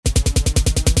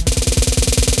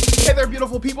Hey there,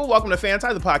 beautiful people. Welcome to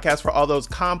Fanti, the podcast for all those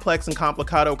complex and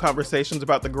complicado conversations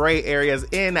about the gray areas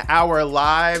in our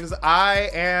lives.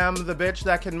 I am the bitch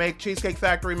that can make Cheesecake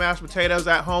Factory mashed potatoes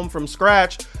at home from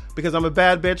scratch because I'm a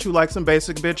bad bitch who likes some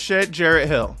basic bitch shit. Jarrett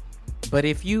Hill. But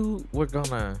if you were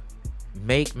gonna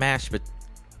make mashed potatoes,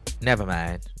 never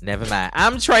mind.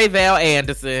 I'm Tre'vell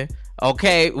Anderson.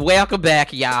 Okay, welcome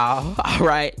back, y'all. All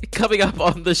right, coming up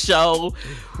on the show,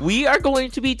 we are going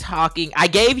to be talking. I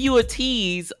gave you a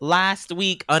tease last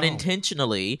week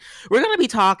unintentionally. We're going to be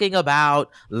talking about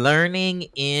learning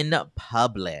in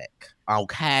public,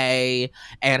 okay,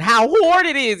 and how hard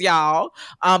it is, y'all.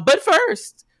 But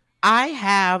first, I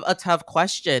have a tough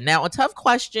question. Now, a tough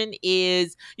question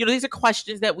is, these are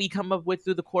questions that we come up with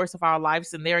through the course of our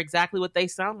lives, and they're exactly what they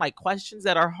sound like, questions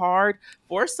that are hard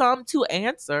for some to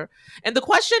answer. And the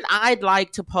question I'd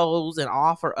like to pose and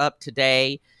offer up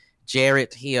today,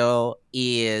 Jarrett Hill,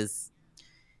 is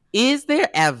there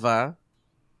ever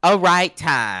a right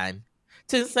time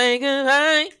to say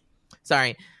goodbye?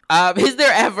 Sorry. Is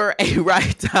there ever a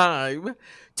right time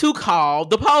to call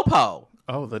the popo?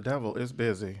 Oh, the devil is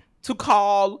busy. To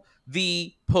call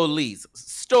the police.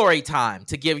 Story time,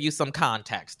 to give you some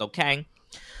context, okay?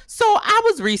 So I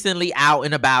was recently out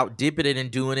and about, dipping it and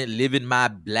doing it, living my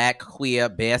black queer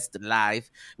best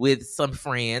life with some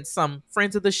friends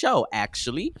of the show,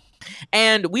 actually.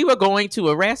 And we were going to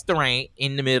a restaurant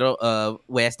in the middle of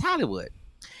West Hollywood.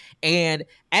 And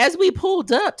as we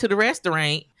pulled up to the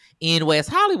restaurant in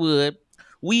West Hollywood,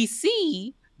 we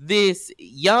see this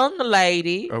young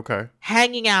lady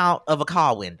hanging out of a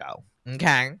car window,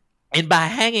 okay? And by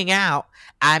hanging out,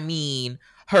 I mean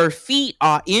her feet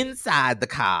are inside the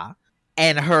car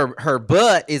and her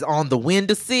butt is on the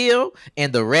windowsill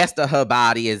and the rest of her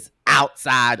body is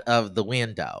outside of the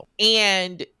window.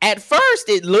 And at first,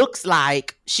 it looks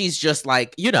like she's just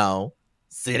like,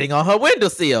 sitting on her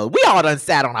windowsill. We all done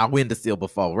sat on our windowsill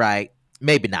before, right?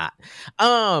 Maybe not.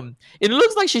 It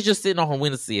looks like she's just sitting on her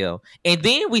windowsill. And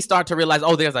then we start to realize,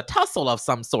 there's a tussle of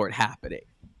some sort happening.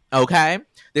 Okay?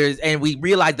 And we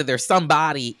realize that there's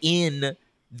somebody in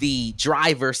the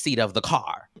driver's seat of the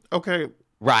car. Okay.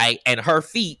 Right? And her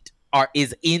feet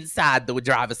is inside the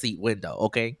driver's seat window.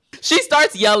 Okay? She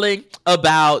starts yelling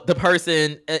about the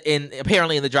person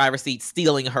apparently in the driver's seat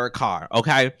stealing her car.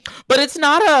 Okay? But it's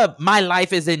not a my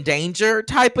life is in danger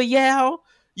type of yell.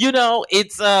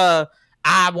 It's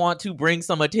I want to bring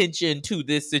some attention to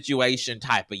this situation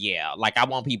type of yell. Like, I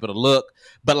want people to look,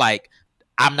 but like,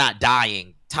 I'm not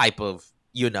dying type of,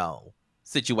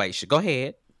 situation. Go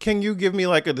ahead. Can you give me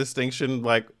like a distinction?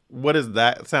 Like, what does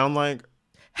that sound like?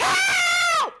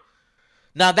 Help!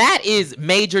 Now that is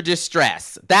major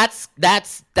distress. That's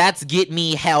get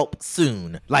me help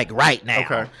soon. Like right now.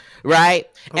 Okay. Right?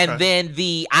 Okay. And then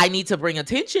I need to bring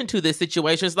attention to this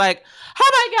situation. It's like,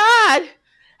 oh my God,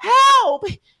 help!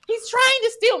 He's trying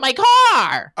to steal my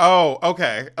car. Oh,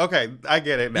 okay. Okay, I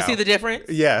get it now. You see the difference?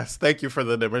 Yes, thank you for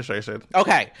the demonstration.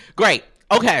 Okay, great.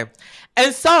 Okay.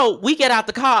 And so we get out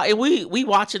the car and we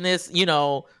watching this,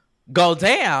 go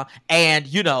down.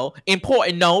 And,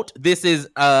 important note, these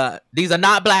are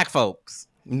not black folks.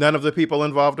 None of the people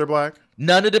involved are black?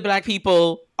 None of the black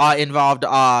people are involved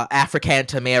are African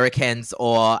Americans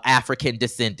or African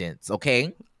descendants,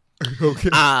 okay? Okay.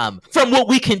 From what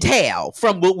we can tell,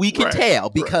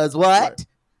 because what?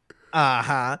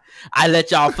 Right. I let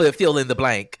y'all fill in the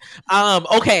blank.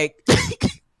 Okay.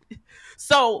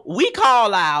 So we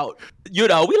call out, we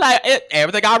like,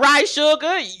 everything all right,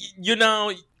 sugar?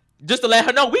 Just to let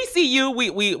her know, we see you.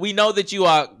 We know that you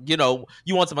are, you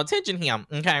want some attention here.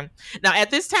 Okay. Now,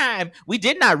 at this time, we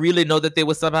did not really know that there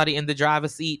was somebody in the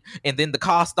driver's seat. And then the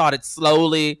car started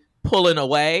slowly pulling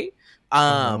away.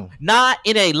 Not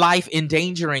in a life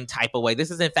endangering type of way.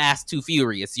 This isn't Fast Too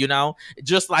Furious,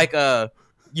 just like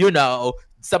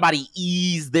somebody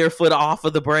eased their foot off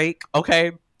of the brake.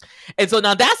 Okay. And so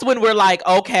now that's when we're like,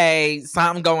 okay,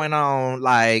 something going on.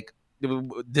 Like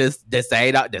this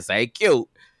ain't cute.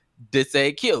 This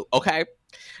ain't cute. Okay.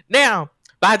 Now,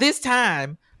 by this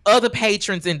time, other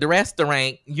patrons in the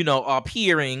restaurant, are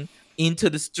peering into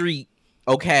the street.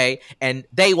 Okay, and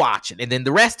they watching, and then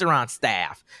the restaurant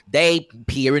staff, they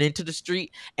peering into the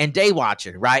street and they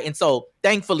watching, right? And so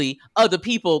thankfully other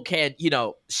people can,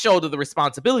 shoulder the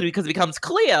responsibility because it becomes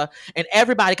clear and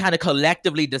everybody kind of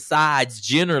collectively decides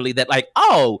generally that like,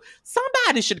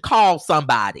 somebody should call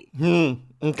somebody. Okay.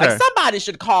 Like somebody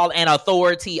should call an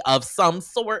authority of some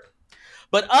sort.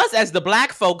 But us as the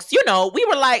black folks, we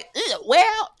were like,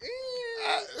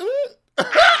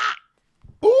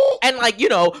 and like,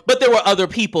 but there were other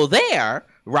people there,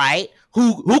 right,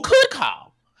 who could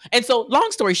call. And so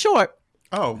long story short,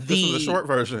 this is the short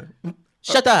version.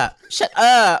 Shut up. Shut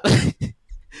up.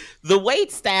 The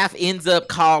wait staff ends up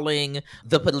calling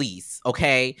the police,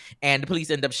 okay? And the police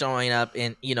end up showing up,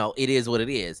 and, it is what it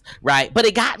is, right? But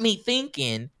it got me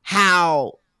thinking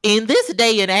how in this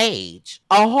day and age,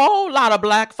 a whole lot of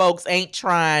black folks ain't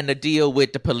trying to deal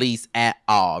with the police at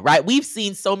all, right? We've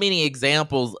seen so many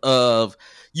examples of,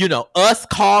 us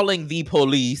calling the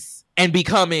police and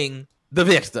becoming the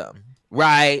victim,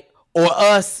 right? Or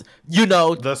us,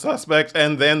 the suspect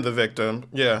and then the victim.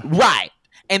 Yeah. Right.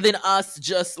 And then us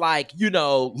just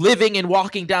living and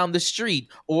walking down the street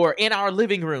or in our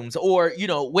living rooms or,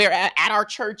 where at our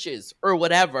churches or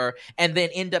whatever, and then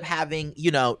end up having,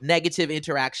 negative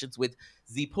interactions with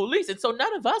the police. And so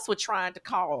none of us were trying to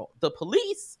call the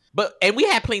police, and we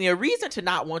had plenty of reason to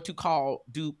not want to call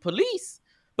the police.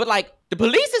 But the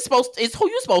police is who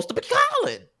you're supposed to be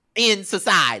calling in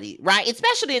society, right?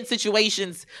 Especially in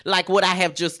situations like what I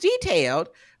have just detailed,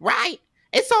 right?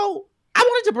 And so I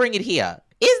wanted to bring it here.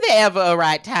 Is there ever a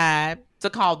right time to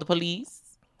call the police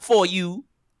for you?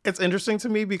 It's interesting to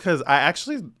me because I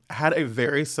actually had a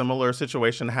very similar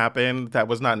situation happen that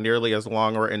was not nearly as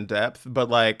long or in depth,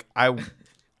 but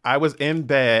I was in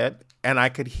bed and I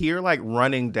could hear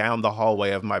running down the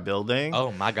hallway of my building.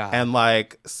 Oh my God. And I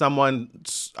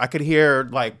could hear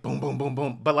boom, boom, boom,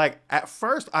 boom. But at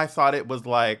first I thought it was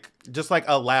just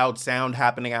a loud sound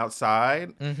happening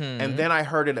outside. Mm-hmm. And then I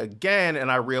heard it again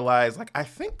and I realized I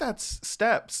think that's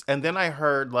steps. And then I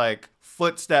heard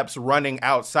footsteps running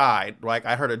outside.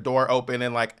 I heard a door open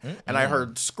and and I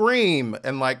heard scream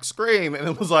and scream. And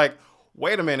it was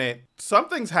wait a minute,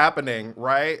 something's happening,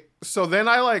 right? So then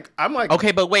I'm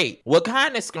okay, but wait, what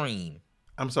kind of scream?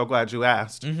 I'm so glad you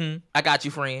asked. Mm-hmm. I got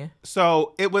you, friend.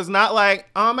 So it was not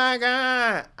oh my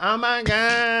God,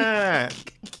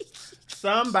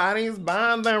 somebody's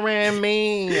bothering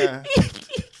me.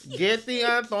 Get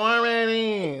the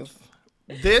authorities.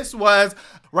 This was,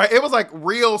 right, it was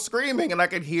real screaming and I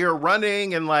could hear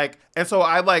running and so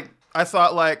I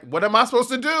thought, what am I supposed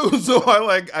to do? So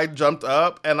I jumped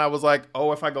up and I was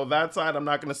oh, if I go that side, I'm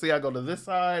not going to see. I go to this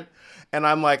side. And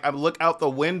I look out the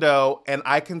window and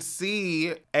I can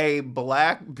see a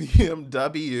black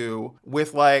BMW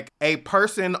with a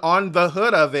person on the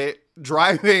hood of it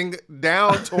driving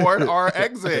down toward our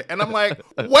exit. And I'm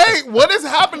wait, what is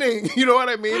happening? You know what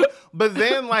I mean? But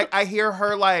then I hear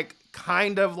her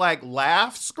kind of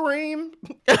laugh, scream,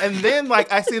 and then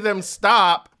I see them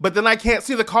stop, but then I can't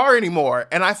see the car anymore.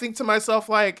 And I think to myself,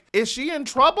 is she in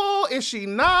trouble? Is she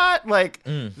not?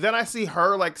 Then I see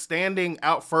her standing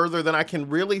out further than I can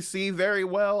really see very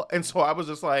well. And so I was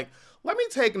just let me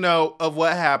take note of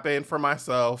what happened for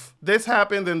myself. This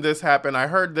happened and this happened. I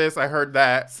heard this, I heard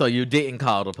that. So you didn't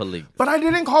call the police? But I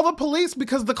didn't call the police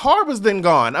because the car was then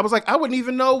gone. I was I wouldn't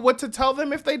even know what to tell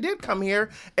them if they did come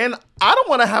here. And I don't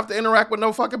want to have to interact with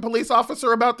no fucking police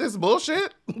officer about this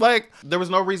bullshit. There was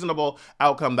no reasonable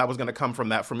outcome that was going to come from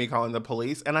that for me calling the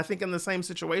police. And I think in the same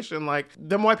situation,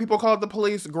 them white people called the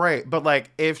police, great. But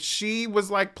if she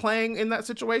was playing in that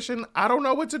situation, I don't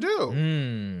know what to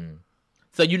do.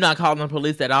 So you're not calling the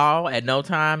police at all? At no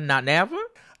time? Not never?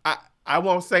 I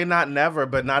won't say not never,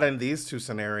 but not in these two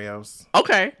scenarios.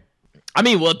 Okay. I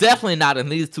mean, well, definitely not in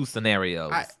these two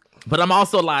scenarios. But I'm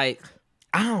also I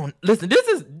don't... Listen,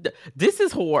 this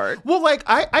is hard. Well,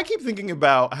 I keep thinking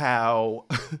about how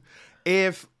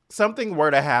if something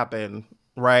were to happen,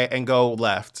 right, and go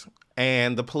left,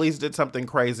 and the police did something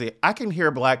crazy, I can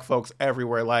hear black folks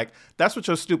everywhere that's what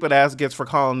your stupid ass gets for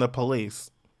calling the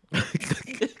police.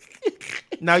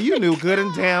 Now, you knew good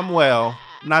and damn well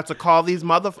not to call these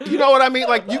motherfuckers. You know what I mean?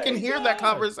 You can hear that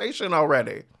conversation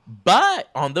already. But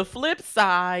on the flip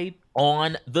side,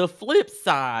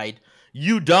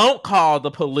 you don't call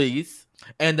the police,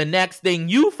 and the next thing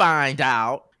you find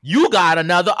out, you got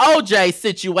another OJ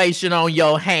situation on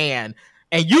your hand,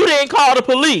 and you didn't call the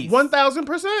police.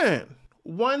 1,000%.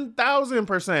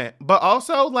 1,000%. But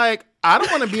also, I don't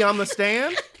want to be on the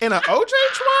stand in an OJ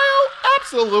trial.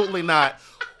 Absolutely not.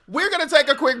 We're going to take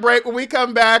a quick break. When we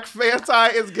come back,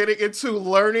 Fanti is getting into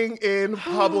learning in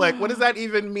public. What does that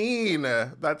even mean?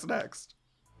 That's next.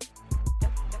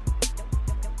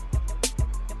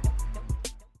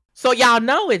 So y'all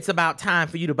know it's about time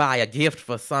for you to buy a gift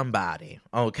for somebody,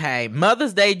 okay?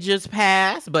 Mother's Day just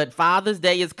passed, but Father's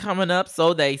Day is coming up,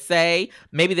 so they say.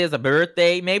 Maybe there's a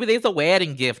birthday, maybe there's a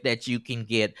wedding gift that you can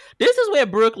get. This is where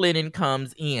Brooklinen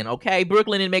comes in, okay?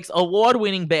 Brooklinen makes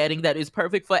award-winning bedding that is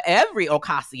perfect for every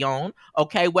occasion,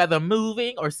 okay? Whether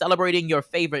moving or celebrating your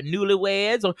favorite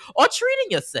newlyweds or treating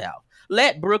yourself.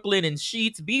 Let Brooklinen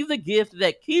sheets be the gift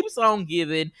that keeps on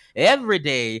giving every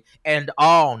day and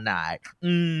all night.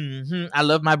 I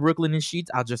love my Brooklyn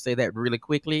sheets. I'll just say that really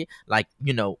quickly. Like,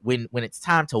 when it's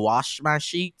time to wash my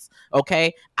sheets,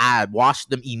 okay, I wash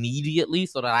them immediately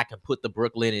so that I can put the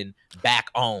Brooklyn back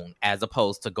on, as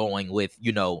opposed to going with,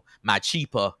 my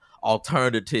cheaper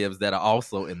alternatives that are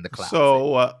also in the closet.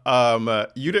 So,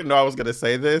 you didn't know I was gonna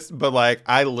say this, but like,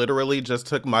 I literally just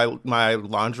took my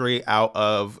laundry out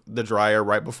of the dryer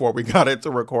right before we got into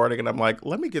recording, and I'm like,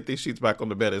 let me get these sheets back on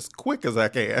the bed as quick as I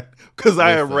can because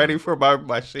I am ready for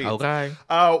my sheets. Okay.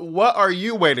 What are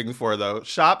you waiting for though?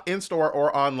 Shop in store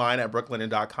or online at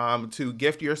brooklinen.com to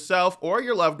gift yourself or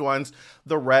your loved ones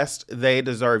the rest they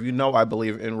deserve. You know I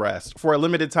believe in rest. For a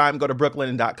limited time, go to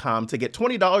brooklinen.com to get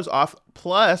 $20 off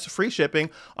plus free shipping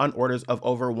on orders of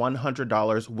over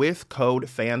 $100 with code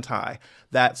FANTI.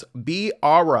 That's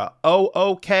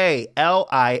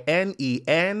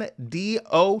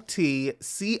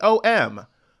BROOKLINENDOTCOM.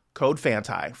 Code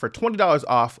FANTI for $20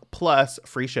 off plus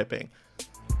free shipping.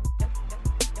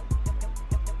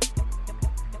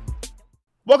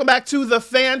 Welcome back to the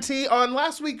Fanty. On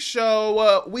last week's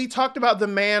show, we talked about the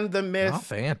man, the myth. Not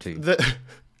Fanty.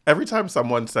 Every time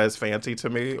someone says Fanty to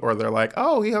me, or they're like,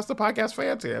 "Oh, he has the podcast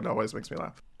Fanty," it always makes me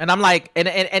laugh. And I'm like, and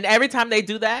every time they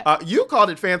do that, you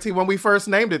called it Fanty when we first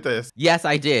named it this. Yes,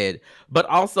 I did. But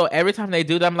also, every time they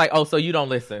do that, I'm like, oh, so you don't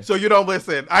listen. So you don't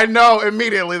listen. I know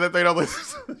immediately that they don't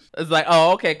listen. It's like,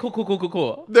 oh, okay,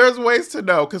 cool. There's ways to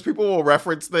know, because people will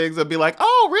reference things and be like,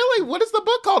 oh, really? What is the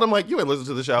book called? I'm like, you ain't listened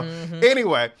to the show. Mm-hmm.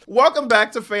 Anyway, welcome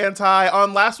back to Fanty.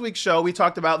 On last week's show, we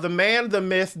talked about the man, the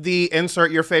myth, the insert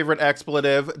your favorite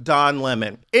expletive, Don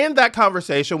Lemon. In that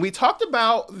conversation, we talked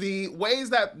about the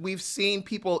ways that we've seen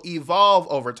people evolve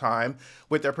over time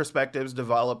with their perspectives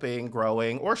developing,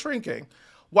 growing, or shrinking.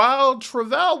 While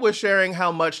Travell was sharing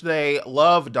how much they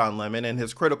love Don Lemon and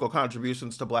his critical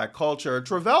contributions to Black culture,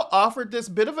 Travell offered this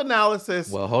bit of analysis.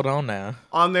 Well, hold on now.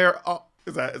 On their,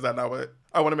 is that not what?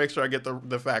 I want to make sure I get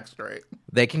the facts straight.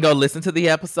 They can go listen to the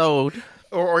episode.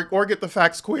 Or get the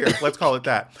facts queer. Let's call it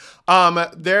that.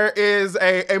 There is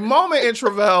a moment in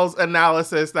Travell's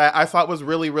analysis that I thought was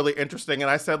really, really interesting.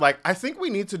 And I said, I think we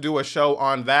need to do a show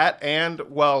on that. And,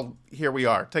 well, here we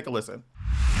are. Take a listen.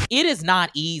 It is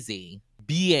not easy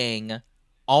being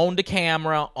on the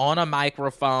camera, on a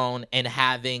microphone, and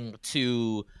having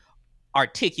to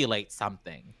articulate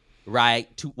something,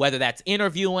 right? To whether that's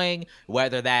interviewing,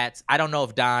 whether that's, I don't know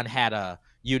if Don had a,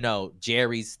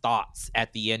 Jerry's thoughts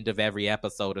at the end of every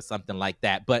episode or something like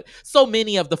that. But so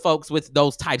many of the folks with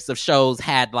those types of shows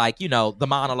had the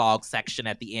monologue section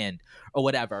at the end or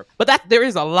whatever. But there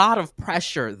is a lot of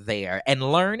pressure there.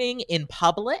 And learning in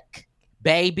public,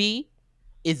 baby,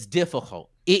 is difficult.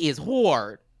 It is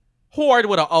hard. Hard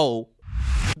with an O.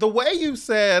 The way you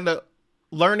said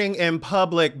learning in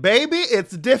public, baby,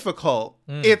 it's difficult.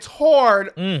 It's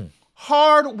hard.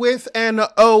 Hard with an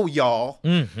O, y'all.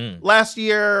 Mm-hmm. Last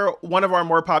year, one of our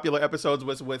more popular episodes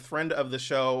was with friend of the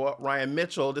show, Ryan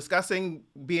Mitchell, discussing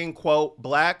being, quote,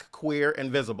 Black, queer,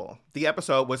 and visible. The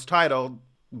episode was titled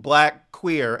Black,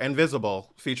 Queer, and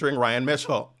Visible, featuring Ryan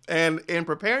Mitchell. And in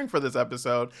preparing for this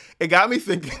episode, it got me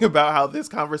thinking about how this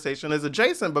conversation is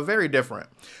adjacent but very different.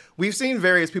 We've seen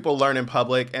various people learn in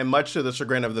public, and much to the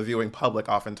chagrin of the viewing public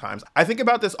oftentimes. I think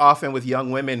about this often with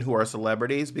young women who are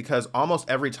celebrities, because almost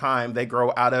every time they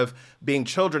grow out of being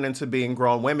children into being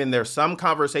grown women, there's some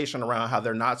conversation around how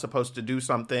they're not supposed to do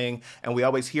something, and we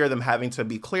always hear them having to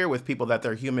be clear with people that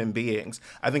they're human beings.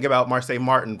 I think about Marsai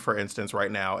Martin, for instance,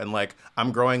 right now, and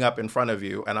I'm growing up in front of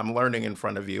you, and I'm learning in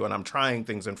front of you, and I'm trying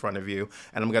things in front of you,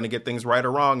 and I'm going to get things right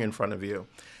or wrong in front of you.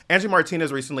 Angie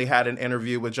Martinez recently had an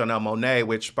interview with Janelle Monáe,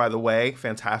 which, by the way,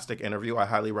 fantastic interview. I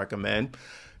highly recommend.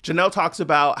 Janelle talks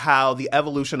about how the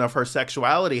evolution of her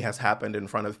sexuality has happened in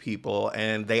front of people.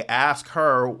 And they ask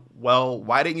her, well,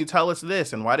 why didn't you tell us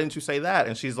this? And why didn't you say that?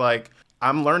 And she's like,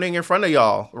 I'm learning in front of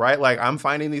y'all, right? I'm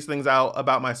finding these things out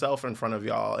about myself in front of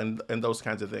y'all and those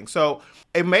kinds of things. So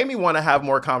it made me want to have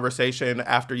more conversation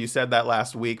after you said that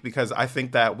last week, because I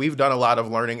think that we've done a lot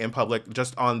of learning in public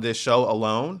just on this show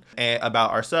alone, and about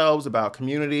ourselves, about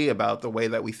community, about the way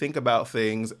that we think about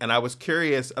things. And I was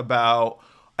curious about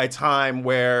a time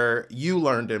where you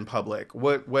learned in public.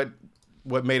 What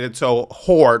made it so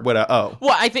hard with an O?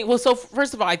 Well, so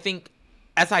first of all, I think,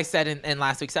 as I said in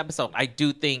last week's episode, I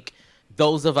do think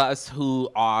those of us who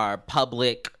are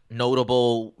public,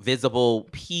 notable, visible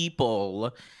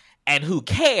people and who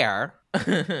care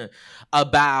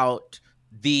about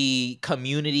the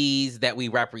communities that we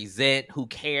represent, who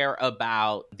care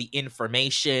about the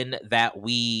information that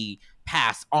we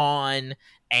pass on,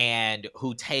 and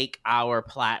who take our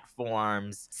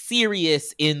platforms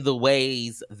serious in the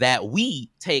ways that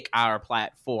we take our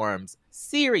platforms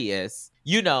serious,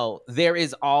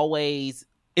 there's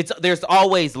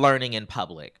always learning in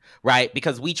public, right?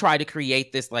 Because we try to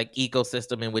create this like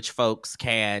ecosystem in which folks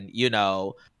can,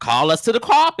 call us to the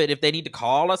carpet if they need to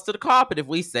call us to the carpet if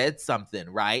we said something,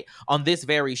 right? On this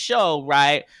very show,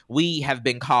 right? We have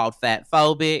been called fat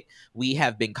phobic. We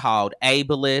have been called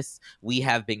ableist. We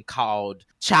have been called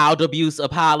child abuse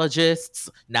apologists.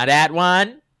 Now that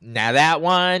one,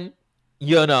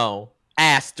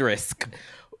 asterisk.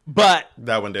 But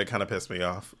that one did kind of piss me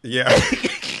off. Yeah.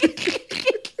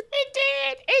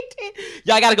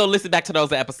 Y'all gotta go listen back to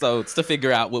those episodes to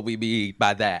figure out what we mean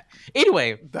by that.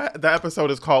 Anyway. That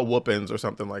episode is called Whoopins or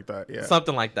something like that. Yeah.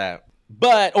 Something like that.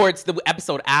 Or it's the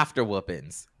episode after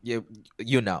Whoopins. You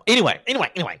know. Anyway.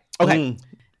 Okay.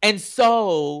 And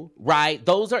so, right,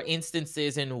 those are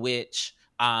instances in which,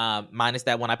 minus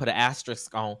that one I put an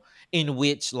asterisk on, in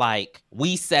which, like,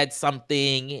 we said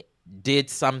something, did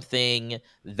something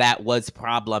that was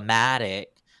problematic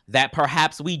that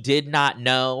perhaps we did not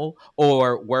know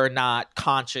or were not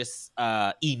conscious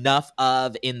enough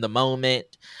of in the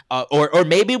moment, or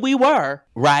maybe we were,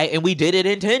 right? And we did it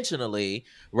intentionally,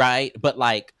 right? But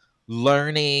like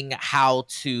learning how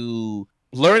to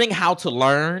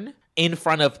learn in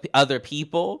front of other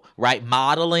people, right?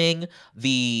 Modeling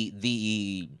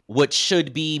the what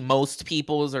should be most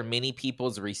people's or many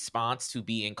people's response to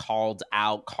being called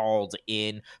out, called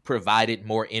in, provided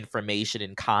more information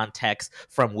and context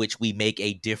from which we make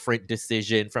a different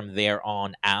decision from there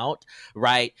on out,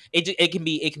 right? It can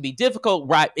be difficult,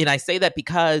 right? And I say that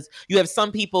because you have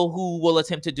some people who will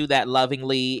attempt to do that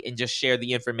lovingly and just share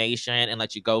the information and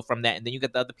let you go from that, and then you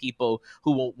get the other people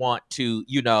who will want to,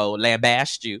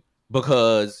 lambaste you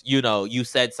because, you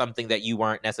said something that you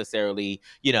weren't necessarily,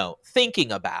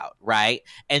 thinking about, right?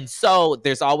 And so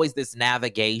there's always this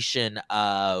navigation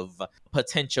of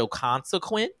potential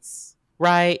consequence,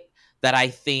 right? That I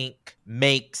think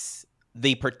makes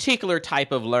the particular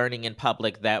type of learning in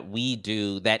public that we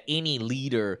do, that any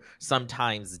leader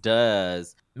sometimes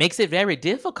does, makes it very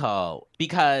difficult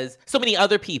because so many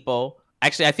other people.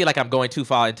 Actually, I feel like I'm going too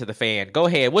far into the fan. Go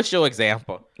ahead. What's your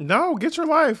example? No, get your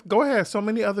life. Go ahead. So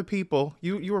many other people.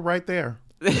 You were right there.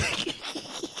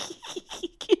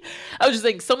 I was just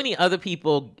saying, so many other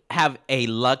people have a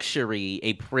luxury,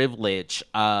 a privilege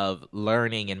of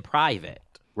learning in private,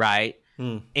 right?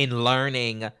 In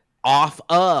learning off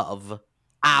of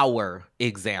our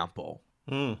example,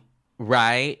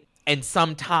 right? And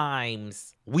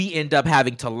sometimes we end up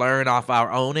having to learn off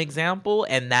our own example,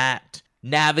 and that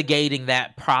navigating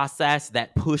that process,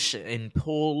 that push and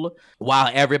pull while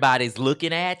everybody's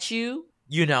looking at you,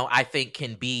 I think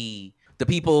can be the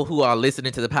people who are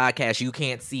listening to the podcast. You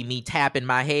can't see me tapping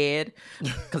my head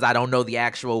because I don't know the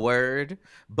actual word,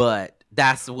 but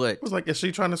that's what it was like. Is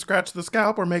she trying to scratch the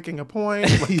scalp or making a point?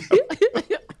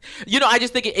 I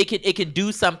just think it can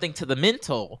do something to the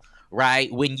mental,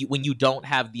 right? When you don't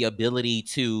have the ability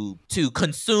to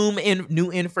consume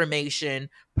new information,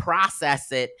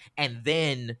 process it, and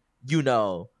then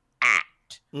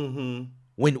act.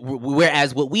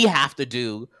 Whereas what we have to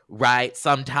do, right,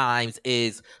 sometimes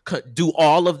is do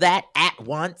all of that at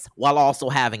once while also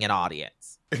having an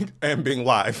audience. And being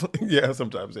live. Yeah,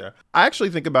 sometimes, yeah. I actually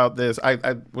think about this.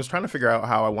 I was trying to figure out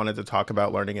how I wanted to talk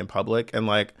about learning in public. And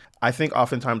like, I think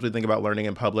oftentimes we think about learning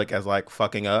in public as like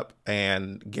fucking up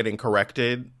and getting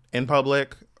corrected in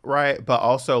public, right? But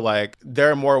also like,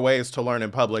 there are more ways to learn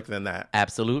in public than that.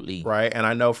 Absolutely. Right. And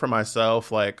I know for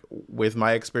myself, like with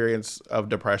my experience of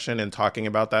depression and talking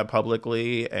about that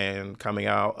publicly and coming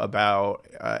out about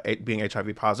being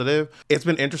HIV positive, it's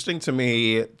been interesting to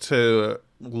me to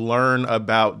learn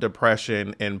about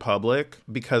depression in public,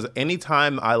 because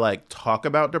anytime I like talk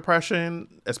about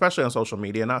depression, especially on social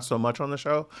media, not so much on the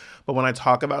show, but when I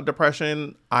talk about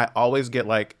depression, I always get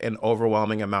like an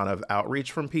overwhelming amount of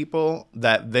outreach from people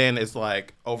that then is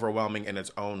like overwhelming in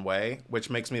its own way, which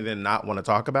makes me then not want to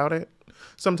talk about it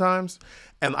sometimes.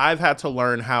 And I've had to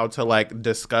learn how to like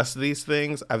discuss these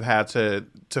things. I've had to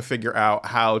figure out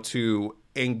how to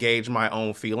engage my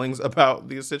own feelings about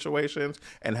these situations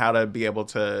and how to be able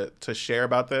to share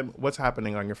about them. What's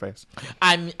happening on your face?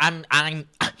 I'm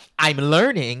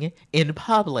learning in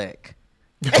public.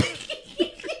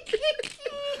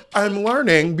 I'm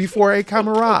learning before a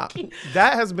camera.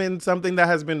 That has been something that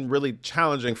has been really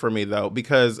challenging for me, though,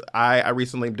 because I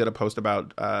recently did a post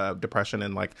about depression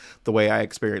and like the way I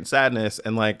experience sadness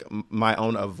and like my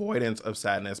own avoidance of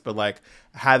sadness. But like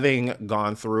having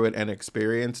gone through it and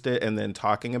experienced it and then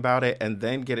talking about it and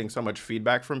then getting so much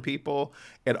feedback from people,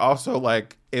 it also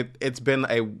like it's been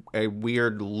a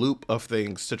weird loop of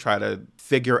things to try to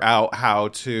figure out how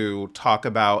to talk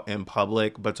about in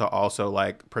public, but to also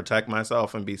like protect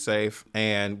myself and be safe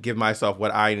and give myself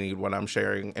what I need when I'm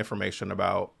sharing information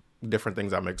about different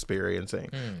things I'm experiencing.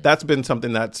 That's been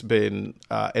something that's been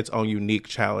its own unique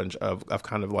challenge of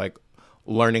kind of like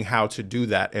learning how to do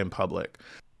that in public.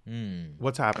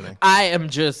 What's happening? I am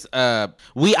just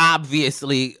we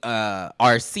obviously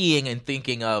are seeing and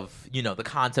thinking of, you know, the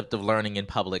concept of learning in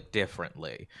public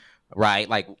differently, right?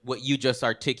 Like what you just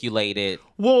articulated.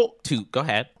 Well, Go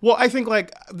ahead. Well, I think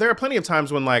like there are plenty of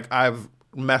times when like I've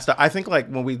messed up. I think like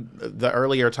when the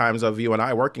earlier times of you and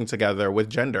I working together with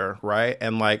gender, right?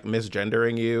 And like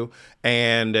misgendering you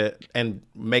and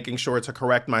making sure to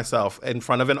correct myself in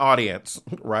front of an audience,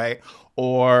 right?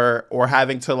 Or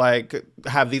having to like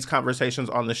have these conversations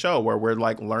on the show where we're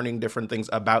like learning different things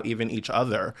about even each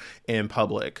other in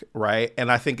public, right?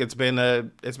 And I think it's been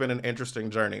an interesting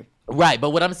journey. Right,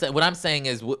 but what I'm saying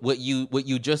is what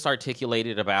you just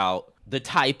articulated about the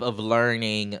type of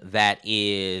learning that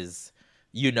is,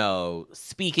 you know,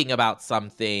 speaking about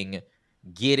something,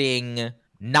 getting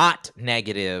not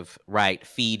negative, right,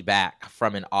 feedback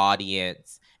from an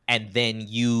audience, and then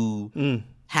you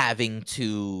having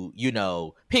to, you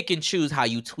know, pick and choose how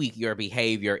you tweak your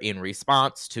behavior in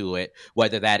response to it,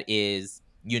 whether that is,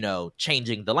 you know,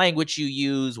 changing the language you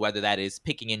use, whether that is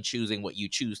picking and choosing what you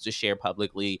choose to share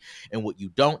publicly and what you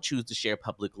don't choose to share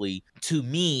publicly. To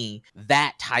me,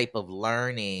 that type of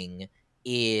learning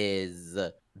is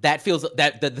that feels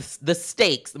that the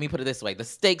stakes, let me put it this way, the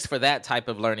stakes for that type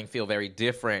of learning feel very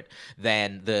different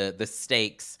than the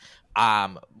stakes,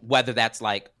 whether that's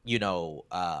like, you know,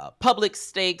 public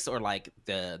stakes or like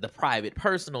the private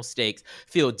personal stakes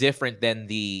feel different than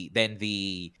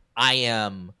the I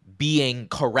am being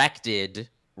corrected,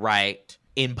 right,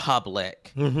 in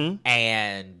public,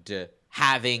 and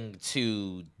having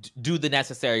to do the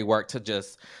necessary work to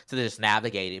just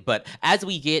navigate it. But as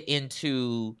we get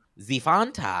into the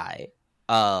fontai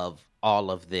of all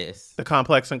of this, the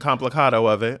complex and complicado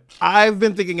of it, I've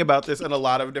been thinking about this in a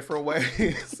lot of different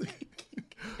ways.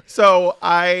 So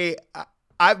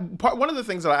one of the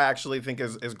things that I actually think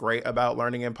is great about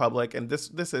learning in public, and this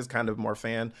is kind of more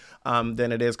fan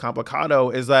than it is complicado,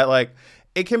 is that like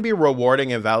it can be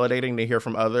rewarding and validating to hear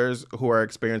from others who are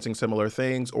experiencing similar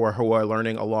things or who are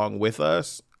learning along with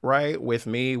us, right? With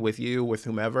me, with you, with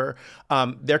whomever.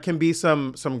 There can be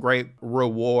some great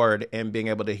reward in being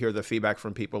able to hear the feedback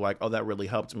from people like, oh, that really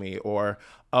helped me, or,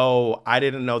 oh, I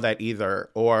didn't know that either,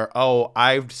 or, oh,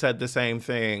 I've said the same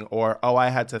thing, or, oh, I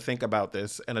had to think about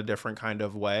this in a different kind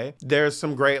of way. There's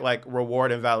some great like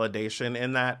reward and validation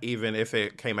in that, even if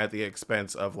it came at the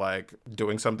expense of like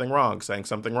doing something wrong, saying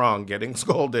something wrong, getting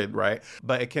scolded, right?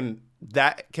 But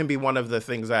that can be one of the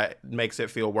things that makes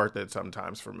it feel worth it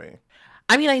sometimes for me.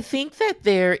 I mean, I think that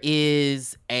there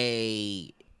is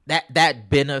that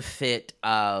benefit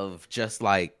of just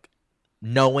like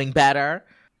knowing better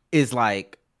is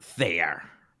like there.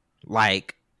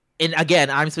 Like, and again,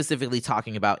 I'm specifically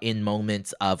talking about in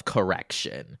moments of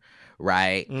correction,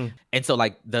 right? And so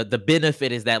like the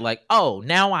benefit is that like, oh,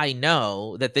 now I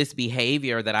know that this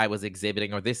behavior that I was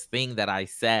exhibiting or this thing that I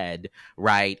said,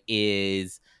 right,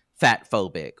 is fat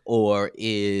phobic or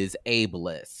is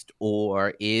ableist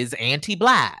or is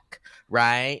anti-black,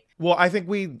 right? Well, I think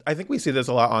we see this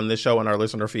a lot on this show and our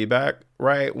listener feedback,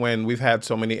 right? When we've had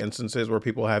so many instances where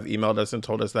people have emailed us and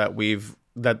told us that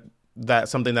that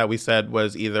something that we said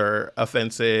was either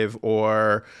offensive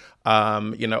or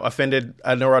offended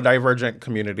a neurodivergent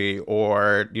community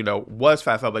or, was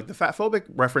fat phobic. The fat phobic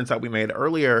reference that we made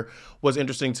earlier was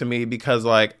interesting to me because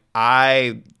like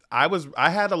I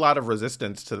had a lot of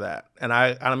resistance to that. And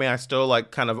I still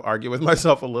like kind of argue with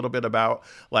myself a little bit about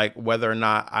like whether or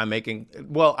not I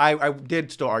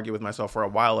did still argue with myself for a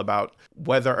while about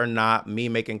whether or not me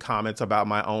making comments about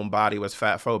my own body was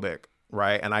fat phobic.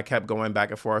 Right. And I kept going back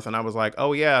and forth and I was like,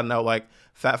 oh, yeah, no, like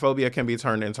fat phobia can be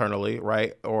turned internally.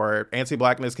 Right. Or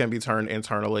anti-blackness can be turned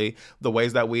internally. The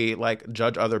ways that we like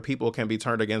judge other people can be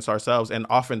turned against ourselves and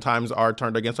oftentimes are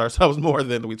turned against ourselves more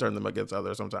than we turn them against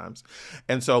others sometimes.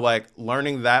 And so like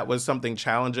learning that was something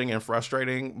challenging and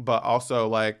frustrating, but also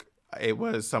like it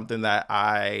was something that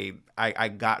I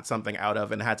got something out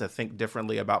of and had to think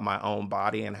differently about my own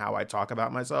body and how I talk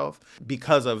about myself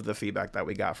because of the feedback that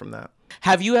we got from that.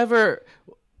 Have you ever,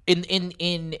 in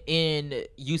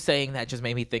you saying that just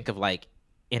made me think of like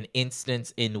an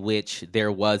instance in which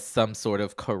there was some sort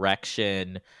of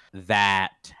correction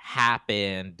that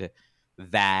happened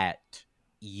that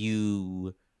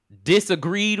you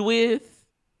disagreed with?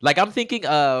 Like I'm thinking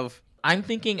of,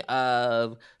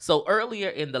 so earlier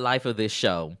in the life of this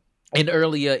show and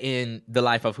earlier in the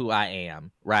life of who I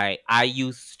am, right? I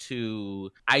used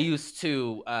to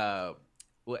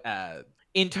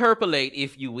interpolate,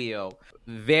 if you will,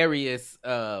 various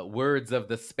words of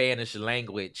the Spanish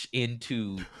language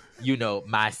into,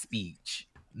 my speech.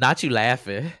 Not you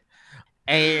laughing.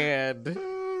 And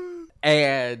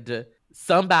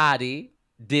somebody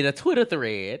did a Twitter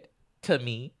thread to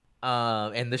me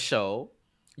and the show.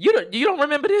 You don't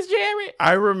remember this, Jared?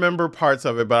 I remember parts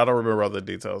of it, but I don't remember all the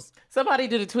details. Somebody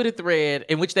did a Twitter thread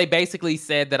in which they basically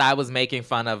said that I was making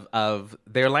fun of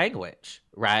their language,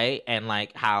 right? And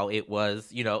like how it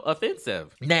was,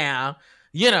 offensive. Now,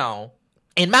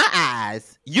 in my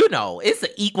eyes, it's an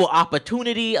equal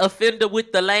opportunity offender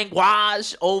with the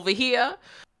language over here.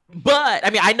 But I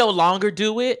mean, I no longer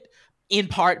do it, in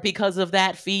part because of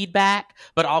that feedback,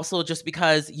 but also just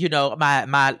because,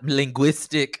 my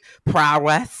linguistic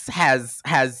prowess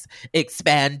has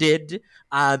expanded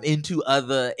into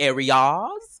other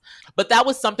areas. But that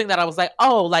was something that I was like,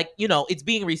 oh, like, it's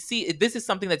being received. This is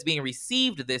something that's being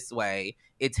received this way.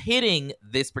 It's hitting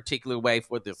this particular way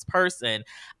for this person.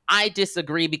 I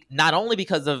disagree, not only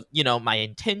because of, my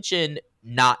intention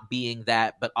not being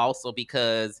that, but also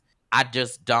because I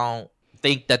just don't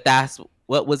think that that's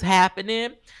what was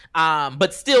happening.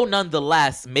 But still,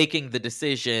 nonetheless, making the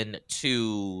decision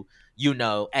to,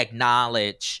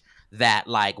 acknowledge that,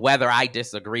 like, whether I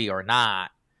disagree or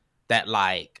not, that,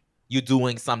 like, you're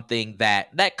doing something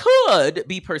that could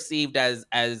be perceived as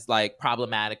like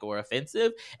problematic or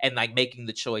offensive, and like making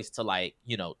the choice to, like,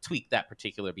 tweak that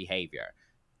particular behavior.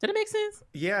 Did it make sense?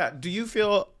 Yeah. Do you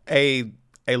feel a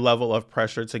level of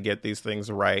pressure to get these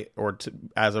things right, or to,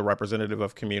 as a representative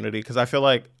of community? Because I feel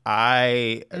like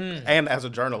and as a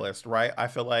journalist, right, I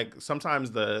feel like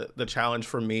sometimes the challenge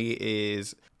for me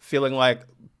is feeling like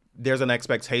there's an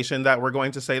expectation that we're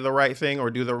going to say the right thing or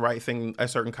do the right thing a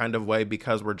certain kind of way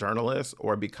because we're journalists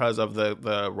or because of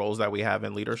the roles that we have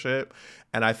in leadership.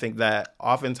 And I think that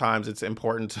oftentimes it's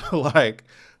important to like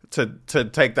to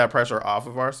take that pressure off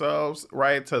of ourselves,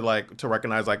 right? To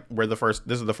recognize, like,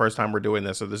 this is the first time we're doing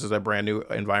this, so this is a brand new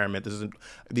environment.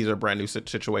 These are brand new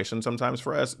situations sometimes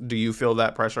for us. Do you feel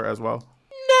that pressure as well?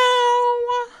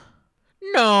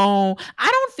 No, I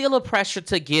don't feel a pressure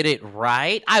to get it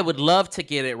right. I would love to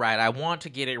get it right. I want to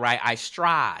get it right. I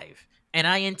strive and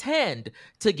I intend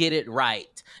to get it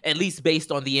right, at least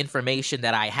based on the information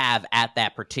that I have at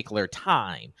that particular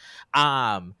time.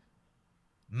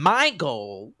 My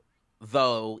goal,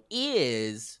 though,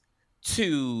 is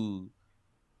to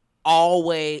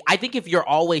I think if you're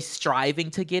always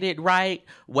striving to get it right,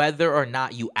 whether or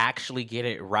not you actually get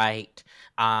it right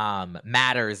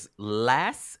matters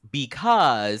less,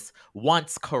 because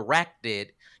once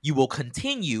corrected, you will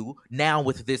continue now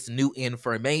with this new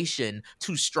information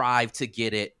to strive to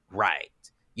get it right.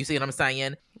 You see what I'm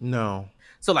saying? No.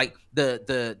 So like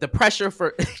the pressure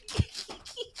for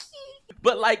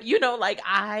but like, like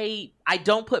I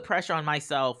don't put pressure on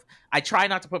myself. I try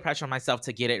not to put pressure on myself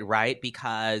to get it right,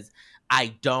 because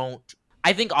I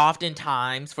think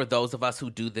oftentimes for those of us who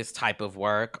do this type of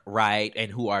work, right,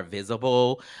 and who are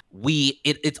visible,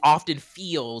 it often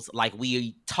feels like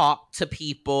we talk to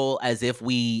people as if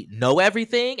we know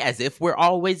everything, as if we're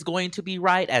always going to be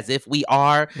right, as if we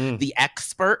are the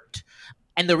expert.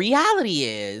 And the reality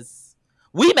is,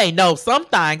 we may know some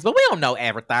things, but we don't know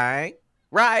everything,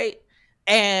 right?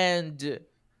 And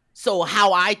so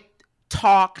how I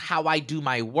talk, how I do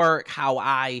my work, how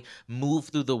I move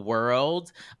through the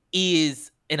world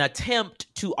is an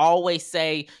attempt to always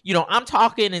say, I'm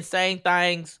talking and saying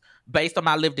things based on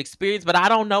my lived experience, but I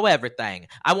don't know everything.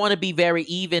 I want to be very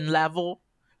even level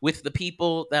with the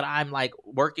people that I'm like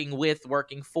working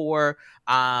for,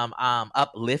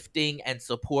 uplifting and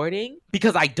supporting,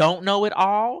 because I don't know it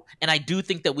all. And I do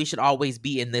think that we should always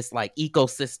be in this like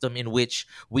ecosystem in which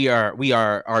we are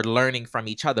learning from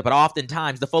each other. But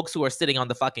oftentimes the folks who are sitting on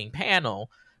the fucking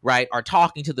panel, right, are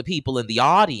talking to the people in the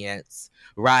audience,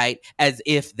 right, as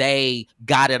if they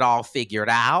got it all figured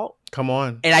out. Come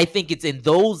on. And I think it's in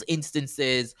those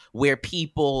instances where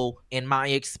people, in my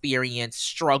experience,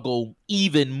 struggle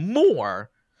even more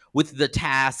with the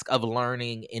task of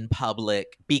learning in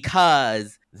public,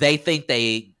 because they think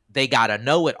they gotta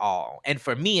know it all. And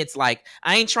for me, it's like,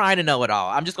 I ain't trying to know it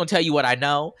all. I'm just gonna tell you what I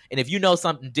know. And if you know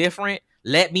something different,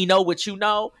 let me know what you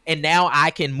know. And now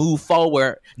I can move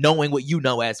forward knowing what you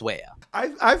know as well.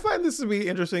 I find this to be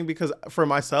interesting because for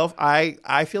myself,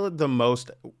 I feel it the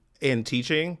most in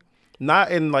teaching.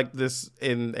 Not in like this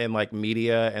in like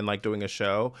media and like doing a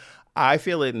show. I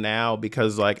feel it now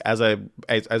because like as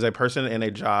a person in a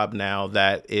job now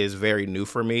that is very new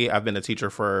for me. I've been a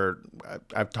teacher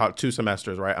I've taught 2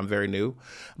 semesters, right? I'm very new.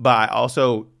 But I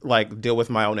also like deal with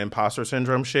my own imposter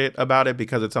syndrome shit about it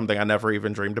because it's something I never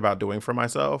even dreamed about doing for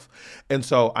myself. And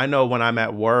so I know when I'm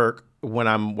at work, when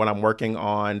I'm working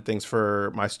on things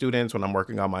for my students, when I'm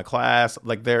working on my class,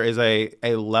 like there is a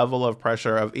level of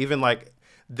pressure of even like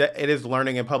that it is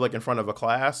learning in public in front of a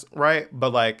class, right?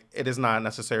 But like it is not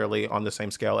necessarily on the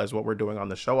same scale as what we're doing on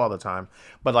the show all the time.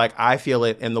 But like I feel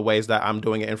it in the ways that I'm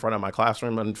doing it in front of my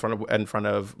classroom, in front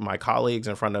of my colleagues,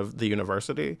 in front of the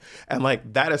university. And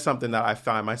like that is something that I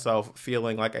find myself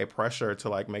feeling like a pressure to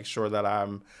like make sure that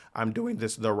I'm doing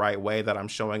this the right way, that I'm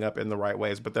showing up in the right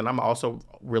ways. But then I'm also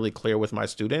really clear with my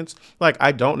students. Like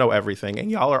I don't know everything,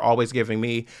 and y'all are always giving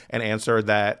me an answer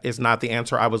that is not the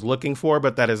answer I was looking for,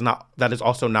 but that is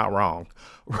also not wrong,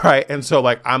 right? And so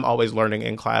like I'm always learning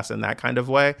in class in that kind of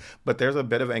way. But there's a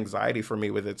bit of anxiety for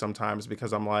me with it sometimes,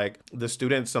 because I'm like, the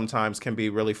students sometimes can be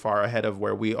really far ahead of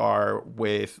where we are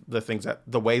with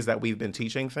the ways that we've been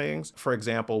teaching things. For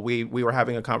example, we were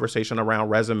having a conversation around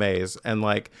resumes, and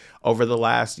like over the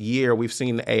last year, we've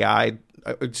seen AI,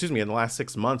 in the last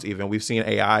 6 months even, we've seen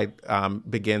AI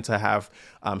begin to have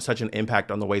such an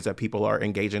impact on the ways that people are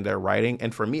engaging their writing.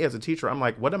 And for me as a teacher, I'm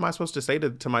like, what am I supposed to say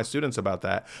to my students about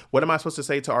that? What am I supposed to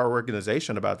say to our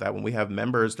organization about that when we have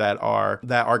members that are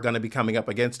going to be coming up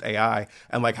against AI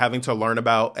and like having to learn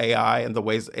about AI and the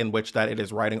ways in which that it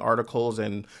is writing articles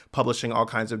and publishing all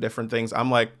kinds of different things? I'm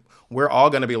like, we're all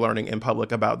going to be learning in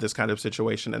public about this kind of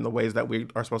situation and the ways that we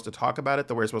are supposed to talk about it,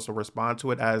 the way we're supposed to respond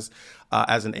to it as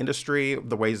an industry,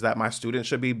 the ways that my students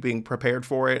should be being prepared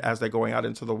for it as they're going out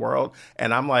into the world.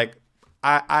 And I'm like,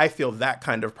 I feel that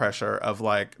kind of pressure of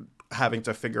like having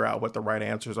to figure out what the right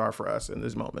answers are for us in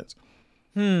these moments.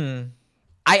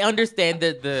 I understand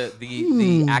that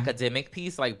the academic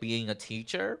piece, like being a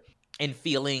teacher and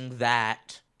feeling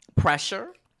that pressure,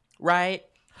 right?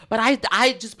 But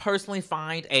I just personally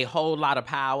find a whole lot of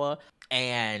power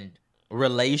and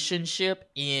relationship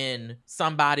in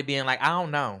somebody being like, I don't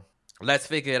know, let's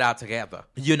figure it out together,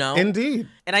 you know? Indeed.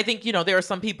 And I think, there are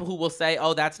some people who will say,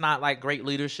 oh, that's not like great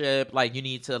leadership. Like you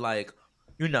need to like,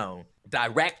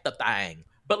 direct the thing.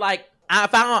 But like,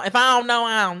 if I don't know,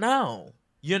 I don't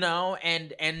know,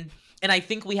 and I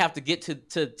think we have to get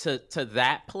to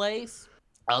that place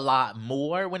a lot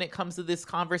more when it comes to this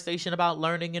conversation about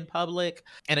learning in public.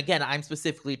 And again, I'm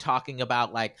specifically talking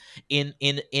about like in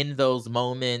those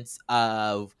moments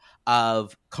of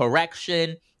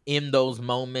correction, in those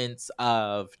moments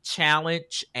of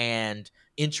challenge and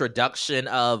introduction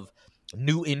of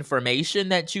new information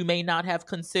that you may not have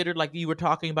considered, like you were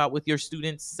talking about with your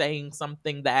students saying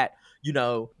something that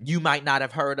you might not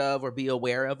have heard of or be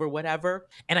aware of or whatever.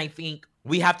 And I think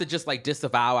we have to just like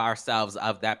disavow ourselves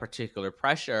of that particular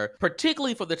pressure,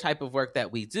 particularly for the type of work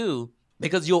that we do,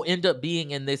 because you'll end up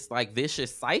being in this like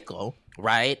vicious cycle,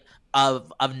 right?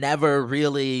 Of never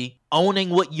really owning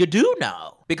what you do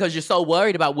know, because you're so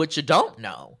worried about what you don't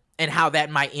know and how that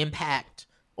might impact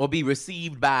or be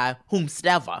received by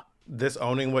whomstever. This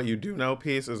owning what you do know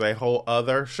piece is a whole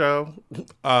other show.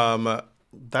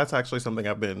 That's actually something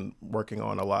I've been working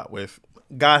on a lot with.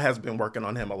 God has been working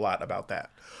on him a lot about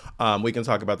that. We can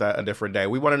talk about that a different day.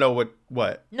 We want to know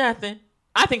what? Nothing.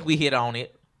 I think we hit on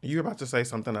it. You're about to say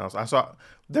something else. I saw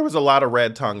there was a lot of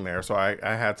red tongue there, so I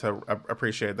had to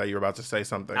appreciate that you were about to say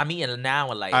something. I mean,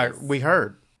 nowadays. We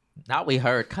heard. Not we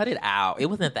heard. Cut it out. It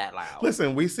wasn't that loud.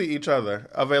 Listen, we see each other.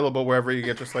 Available wherever you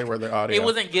get your Slay Worthy audio. It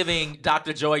wasn't giving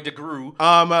Dr. Joy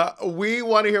DeGruy. We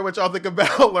want to hear what y'all think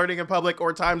about learning in public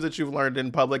or times that you've learned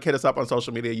in public. Hit us up on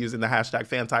social media using the hashtag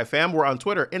FanTiFam. We're on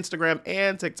Twitter, Instagram,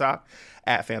 and TikTok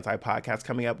at FanTi Podcast.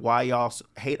 Coming up, why y'all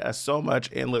hate us so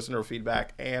much in listener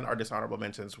feedback and our dishonorable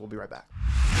mentions. We'll be right back.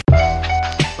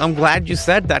 I'm glad you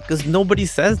said that because nobody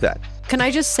says that. Can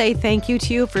I just say thank you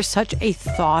to you for such a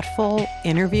thoughtful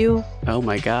interview? Oh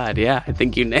my God, yeah, I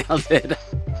think you nailed it.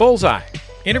 Bullseye.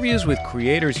 Interviews with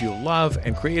creators you'll love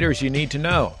and creators you need to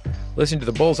know. Listen to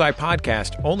the Bullseye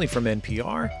podcast only from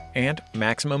NPR and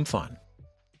Maximum Fun.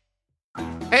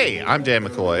 Hey, I'm Dan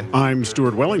McCoy. I'm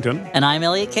Stuart Wellington. And I'm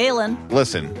Elliot Kalin.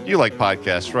 Listen, you like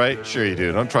podcasts, right? Sure you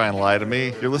do. Don't try and lie to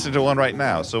me. You're listening to one right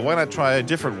now, so why not try a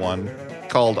different one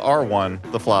called R1,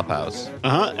 The Flophouse.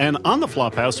 And on The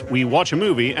Flophouse, we watch a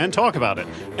movie and talk about it.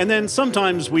 And then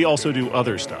sometimes we also do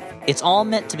other stuff. It's all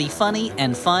meant to be funny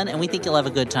and fun, and we think you'll have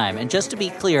a good time. And just to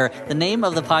be clear, the name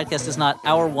of the podcast is not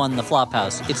Our One, The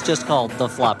Flophouse. It's just called The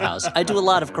Flophouse. I do a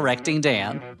lot of correcting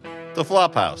Dan. The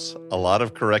Flophouse. A lot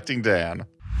of correcting Dan.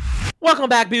 Welcome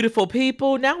back, beautiful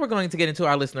people. Now we're going to get into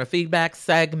our listener feedback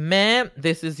segment.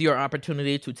 This is your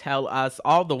opportunity to tell us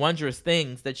all the wondrous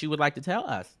things that you would like to tell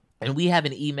us. And we have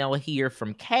an email here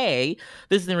from Kay.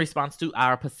 This is in response to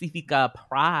our Pacifica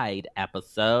Pride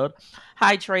episode.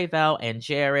 Hi, Tre'vell and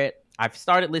Jared. I've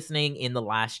started listening in the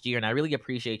last year, and I really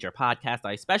appreciate your podcast.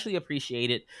 I especially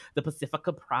appreciated the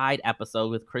Pacifica Pride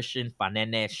episode with Christian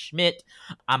Fanene Schmidt.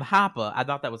 I'm Hapa. I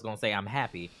thought that was going to say I'm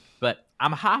happy. But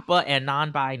I'm Hapa and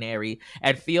non-binary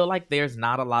and feel like there's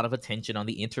not a lot of attention on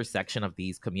the intersection of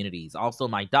these communities. Also,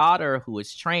 my daughter, who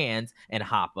is trans and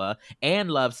Hapa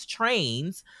and loves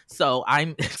trains, so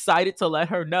I'm excited to let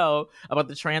her know about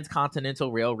the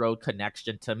Transcontinental Railroad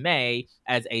connection to May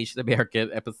as Asian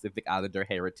American and Pacific Islander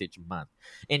Heritage Month.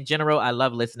 In general, I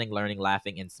love listening, learning,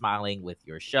 laughing, and smiling with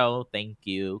your show. Thank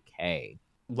you, Kay.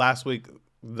 Last week,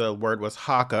 the word was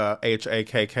Hakka,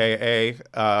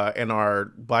 Hakka, in our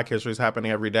Black History is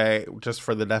Happening Every Day. Just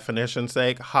for the definition's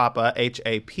sake, Hapa,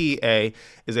 Hapa,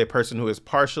 is a person who is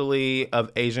partially of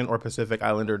Asian or Pacific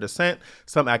Islander descent.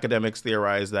 Some academics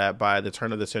theorize that by the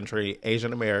turn of the century,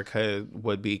 Asian America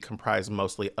would be comprised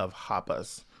mostly of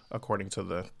Hapas, according to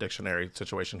the dictionary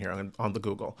situation here on the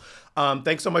Google.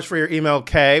 Thanks so much for your email,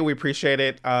 Kay. We appreciate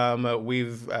it.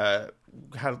 We've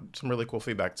had some really cool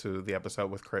feedback to the episode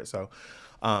with Crit, so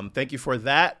thank you for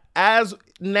that. As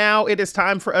now it is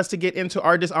time for us to get into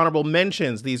our dishonorable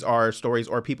mentions. These are stories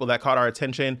or people that caught our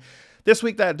attention this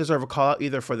week that deserve a call out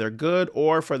either for their good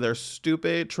or for their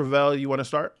stupid. Travell, you want to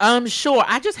start? Sure.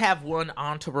 I just have one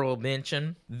honorable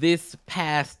mention. This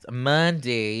past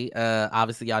Monday,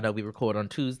 obviously y'all know we record on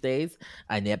Tuesdays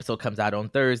and the episode comes out on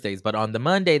Thursdays, but on the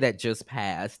Monday that just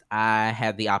passed, I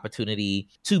had the opportunity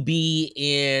to be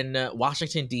in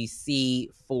Washington,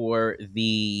 D.C. for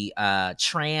the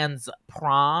Trans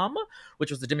Prom,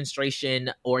 which was a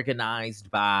demonstration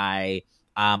organized by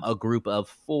a group of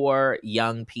 4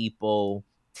 young people,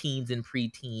 teens and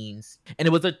preteens. And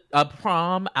it was a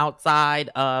prom outside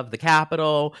of the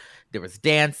Capitol. There was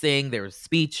dancing, there was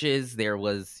speeches, there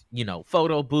was,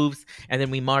 photo booths. And then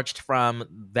we marched from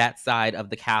that side of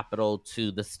the Capitol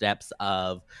to the steps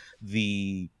of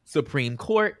the Supreme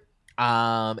Court.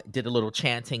 Did a little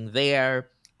chanting there.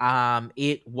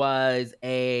 It was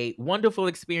a wonderful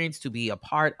experience to be a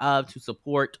part of, to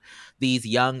support these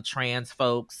young trans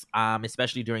folks,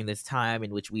 especially during this time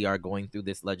in which we are going through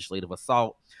this legislative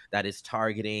assault that is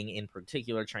targeting, in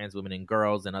particular, trans women and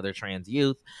girls and other trans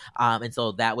youth. And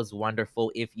so that was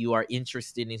wonderful. If you are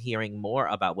interested in hearing more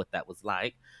about what that was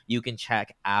like, you can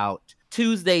check out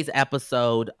Tuesday's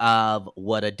episode of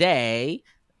What a Day,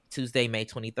 Tuesday, May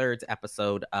 23rd's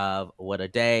episode of What a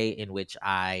Day, in which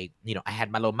I had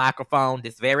my little microphone,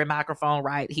 this very microphone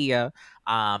right here,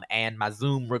 and my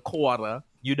Zoom recorder,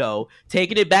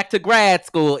 taking it back to grad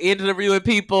school, interviewing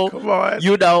people, Come on.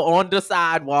 On the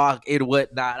sidewalk and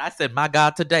whatnot. I said, my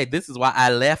God, today, this is why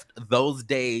I left those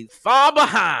days far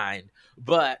behind.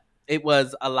 But it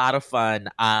was a lot of fun,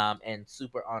 and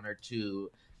super honored to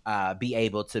be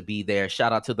able to be there.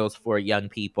 Shout out to those 4 young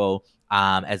people,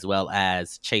 as well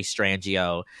as Chase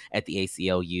Strangio at the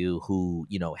ACLU, who,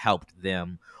 helped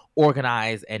them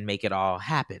organize and make it all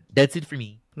happen. That's it for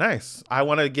me. Nice. I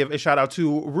want to give a shout out to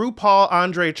RuPaul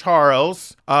Andre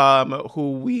Charles,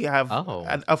 who we have.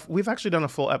 We've actually done a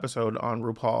full episode on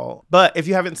RuPaul. But if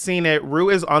you haven't seen it, Ru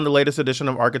is on the latest edition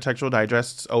of Architectural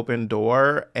Digest's Open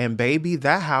Door, and baby,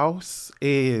 that house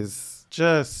is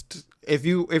just. If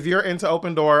you're into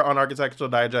Open Door on Architectural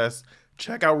Digest,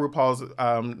 check out RuPaul's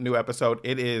new episode.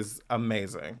 It is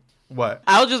amazing. What?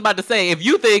 I was just about to say, if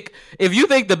you think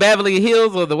the Beverly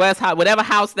Hills or the West House, whatever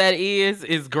house that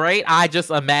is great, I just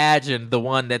imagine the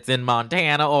one that's in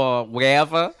Montana or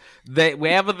wherever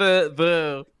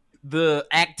the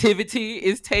activity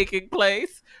is taking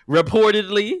place,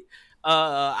 reportedly.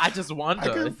 I just wonder,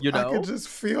 I could just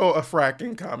feel a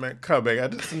fracking comment coming. I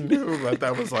just knew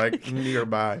that was like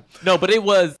nearby. No, but it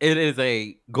is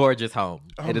a gorgeous home.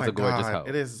 Oh it is a gorgeous home.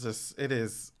 It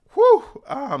is. Whew.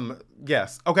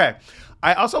 Yes. Okay.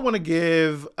 I also want to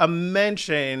give a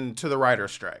mention to the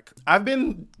writer's strike. I've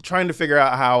been trying to figure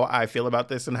out how I feel about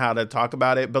this and how to talk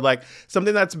about it. But like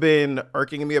something that's been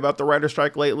irking me about the writer's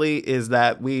strike lately is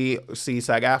that we see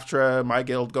SAG-AFTRA, my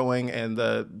guild, going and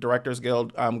the Directors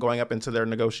Guild going up into their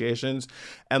negotiations.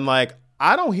 And like,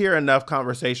 I don't hear enough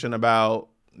conversation about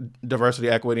diversity,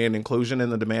 equity, and inclusion in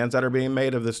the demands that are being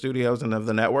made of the studios and of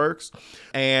the networks.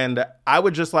 And I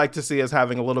would just like to see us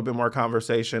having a little bit more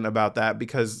conversation about that,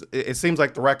 because it seems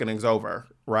like the reckoning's over.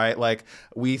 right? Like,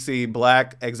 we see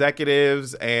Black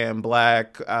executives and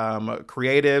Black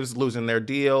creatives losing their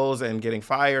deals and getting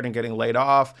fired and getting laid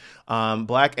off.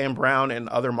 Black and brown and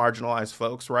other marginalized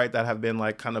folks, right, that have been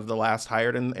like kind of the last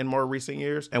hired in more recent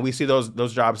years. And we see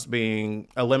those jobs being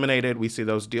eliminated. We see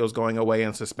those deals going away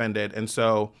and suspended. And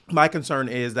so my concern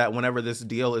is that whenever this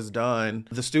deal is done,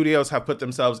 the studios have put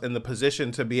themselves in the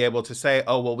position to be able to say,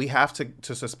 oh, well, we have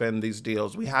to suspend these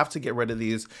deals. We have to get rid of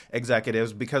these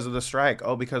executives because of the strike.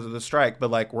 Oh, because of the strike.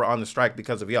 But like, we're on the strike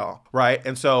because of y'all, right?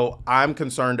 And so I'm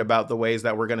concerned about the ways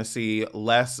that we're going to see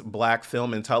less Black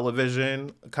film and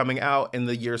television coming out in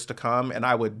the years to come. And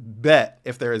I would bet,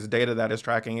 if there is data that is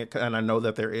tracking it, and I know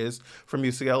that there is from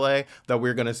UCLA, that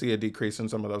we're going to see a decrease in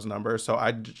some of those numbers. So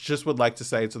I just would like to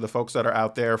say to the folks that are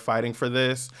out there fighting for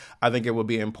this, I think it would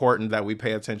be important that we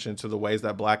pay attention to the ways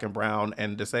that Black and brown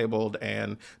and disabled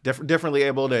and differently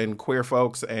abled and queer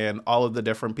folks and all of the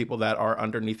different people that are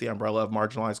underneath the umbrella of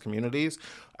marginalized communities,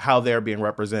 how they're being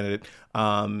represented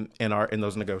in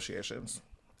those negotiations.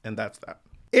 And that's that.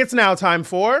 It's now time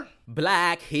for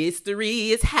Black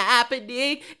history is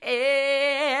happening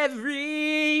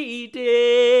every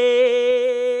day.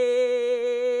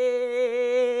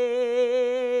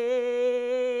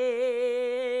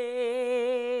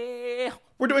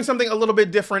 We're doing something a little bit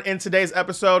different in today's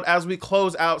episode as we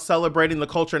close out celebrating the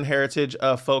culture and heritage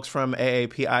of folks from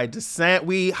AAPI descent.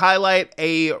 We highlight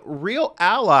a real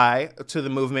ally to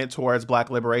the movement towards Black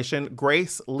liberation,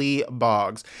 Grace Lee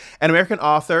Boggs. An American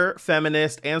author,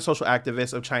 feminist, and social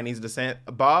activist of Chinese descent,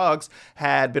 Boggs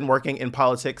had been working in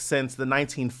politics since the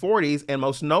 1940s, and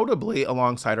most notably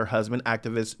alongside her husband,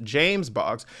 activist James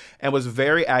Boggs, and was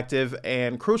very active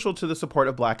and crucial to the support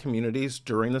of Black communities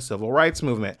during the civil rights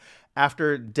movement.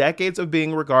 After decades of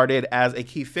being regarded as a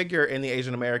key figure in the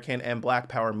Asian American and Black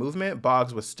Power movement,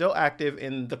 Boggs was still active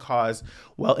in the cause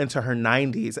well into her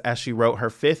 90s as she wrote her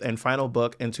fifth and final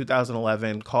book in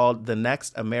 2011 called The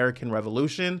Next American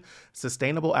Revolution,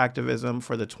 Sustainable Activism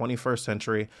for the 21st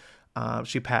Century.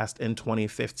 She passed in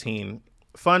 2015.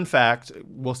 Fun fact,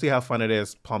 we'll see how fun it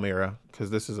is, Palmyra, because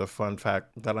this is a fun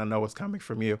fact that I know is coming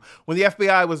from you. When the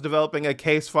FBI was developing a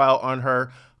case file on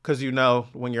her, because you know,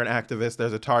 when you're an activist,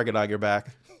 there's a target on your back.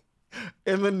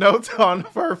 In the notes on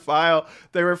her file,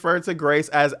 they referred to Grace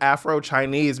as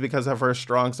Afro-Chinese because of her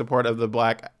strong support of the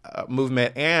Black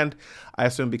movement, and I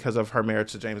assume because of her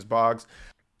marriage to James Boggs.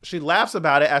 She laughs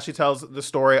about it as she tells the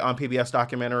story on PBS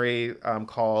documentary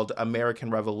called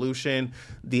American Revolution,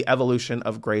 The Evolution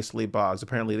of Grace Lee Boggs.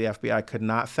 Apparently, the FBI could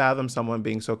not fathom someone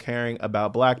being so caring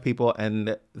about Black people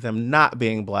and them not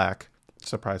being Black.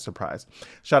 Surprise, surprise.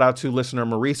 Shout out to listener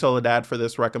Marie Soledad for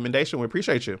this recommendation. We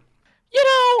appreciate you. You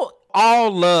know, all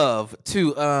love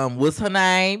to, what's her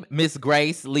name? Miss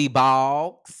Grace Lee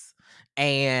Boggs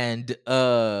and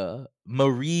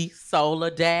Marie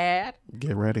Soledad.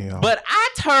 Get ready, y'all. But I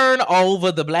turn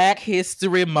over the Black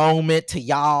History moment to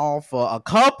y'all for a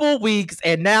couple weeks,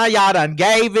 and now y'all done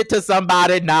gave it to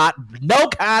somebody no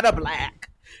kind of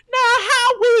Black. Now,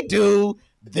 how we do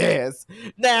this?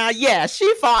 Now, yeah,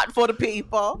 she fought for the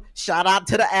people. Shout out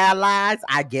to the allies.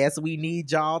 I guess we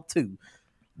need y'all too.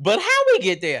 But how we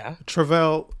get there?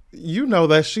 Travell, you know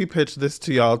that she pitched this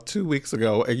to y'all 2 weeks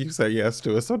ago and you said yes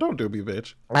to it, so don't do me,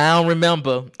 bitch. I don't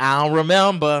remember.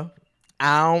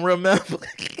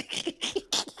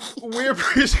 We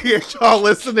appreciate y'all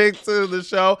listening to the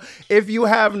show. If you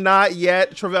have not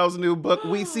yet, Travell's new book,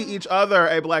 We See Each Other,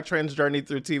 A Black Trans Journey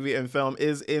Through TV and Film,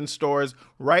 is in stores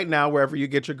right now, wherever you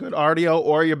get your good audio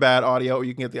or your bad audio, or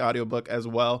you can get the audiobook as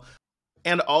well.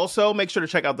 And also make sure to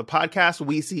check out the podcast,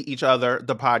 We See Each Other,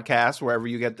 the podcast, wherever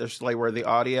you get the Slayworthy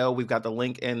audio. We've got the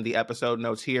link in the episode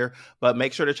notes here, but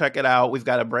make sure to check it out. We've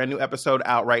got a brand new episode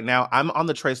out right now. I'm on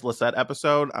the Trace Lissette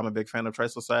episode. I'm a big fan of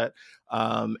Trace Lissette,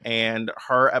 and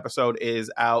her episode is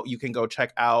out. You can go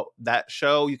check out that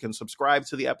show. You can subscribe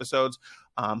to the episodes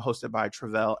hosted by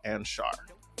Travell and Shar.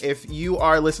 If you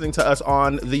are listening to us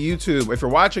on the YouTube, if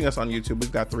you're watching us on YouTube,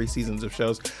 we've got 3 seasons of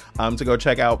shows to go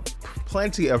check out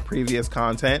plenty of previous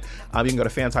content. You can go to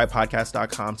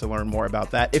fantaipodcast.com to learn more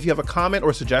about that. If you have a comment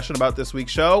or suggestion about this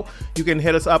week's show, you can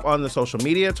hit us up on the social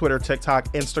media, Twitter,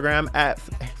 TikTok, Instagram at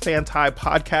Fantai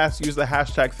Podcast. Use the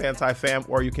hashtag FantaiFam,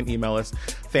 or you can email us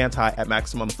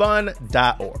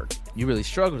fantai@maximumfun.org. You really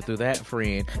struggled through that,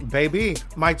 friend. Baby,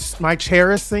 my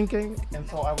chair is sinking, and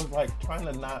so I was like trying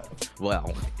to not.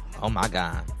 Well, oh my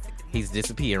God. He's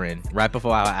disappearing right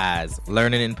before our eyes.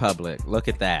 Learning in public. Look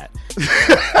at that.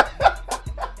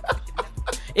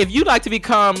 if you'd like to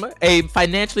become a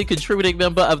financially contributing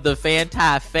member of the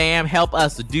Fanti fam, help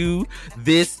us do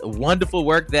this wonderful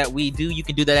work that we do, you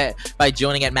can do that by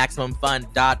joining at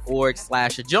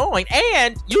MaximumFun.org/join.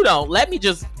 And, let me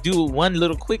just do one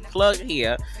little quick plug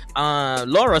here.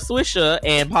 Laura Swisher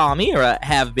and Palmyra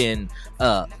have been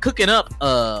cooking up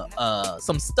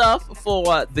some stuff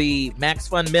for the Max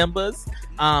Fun members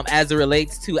as it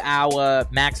relates to our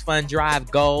Max Fun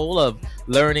Drive goal of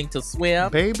learning to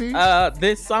swim, baby,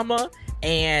 this summer.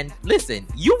 And listen,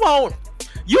 you won't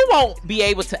be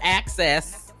able to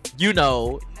access,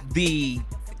 the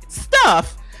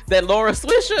stuff that Laura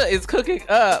Swisher is cooking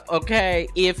up, okay,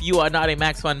 if you are not a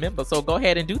Max Fun member. So go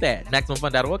ahead and do that.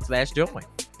 MaximumFun.org/join.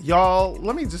 Y'all,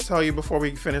 let me just tell you before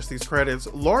we finish these credits,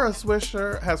 Laura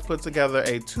Swisher has put together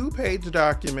a 2-page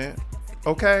document,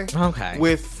 okay? Okay.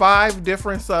 With 5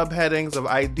 different subheadings of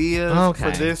ideas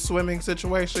for this swimming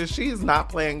situation. She's not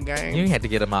playing games. You had to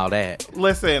get them all that.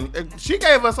 Listen, she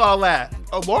gave us all that.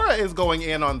 Laura is going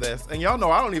in on this, and y'all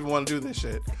know I don't even want to do this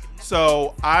shit.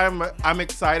 So I'm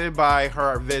excited by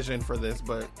her vision for this,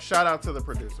 but shout out to the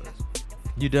producers.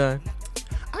 You done?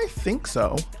 I think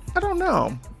so. I don't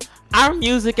know. Our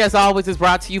music, as always, is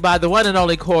brought to you by the one and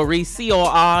only Corey,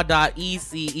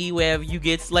 COR.ECE, wherever you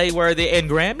get Slay-worthy and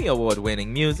Grammy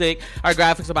Award-winning music. Our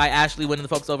graphics are by Ashley Wynn and the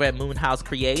folks over at Moonhouse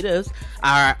Creatives.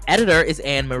 Our editor is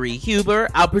Anne-Marie Huber.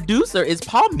 Our producer is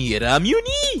Palmyra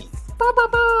Muniz.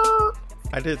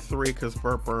 I did 3 because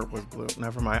Burp Burp was blue.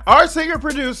 Never mind. Our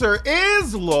singer-producer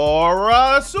is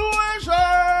Laura Swisher.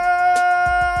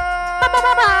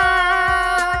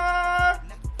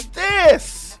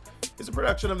 This is a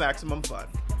production of Maximum Fun.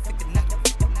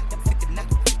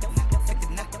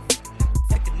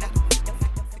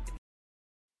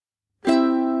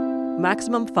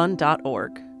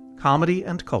 MaximumFun.org. Comedy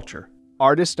and culture.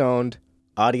 Artist-owned.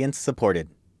 Audience-supported.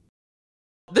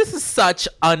 This is such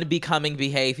unbecoming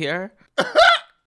behavior.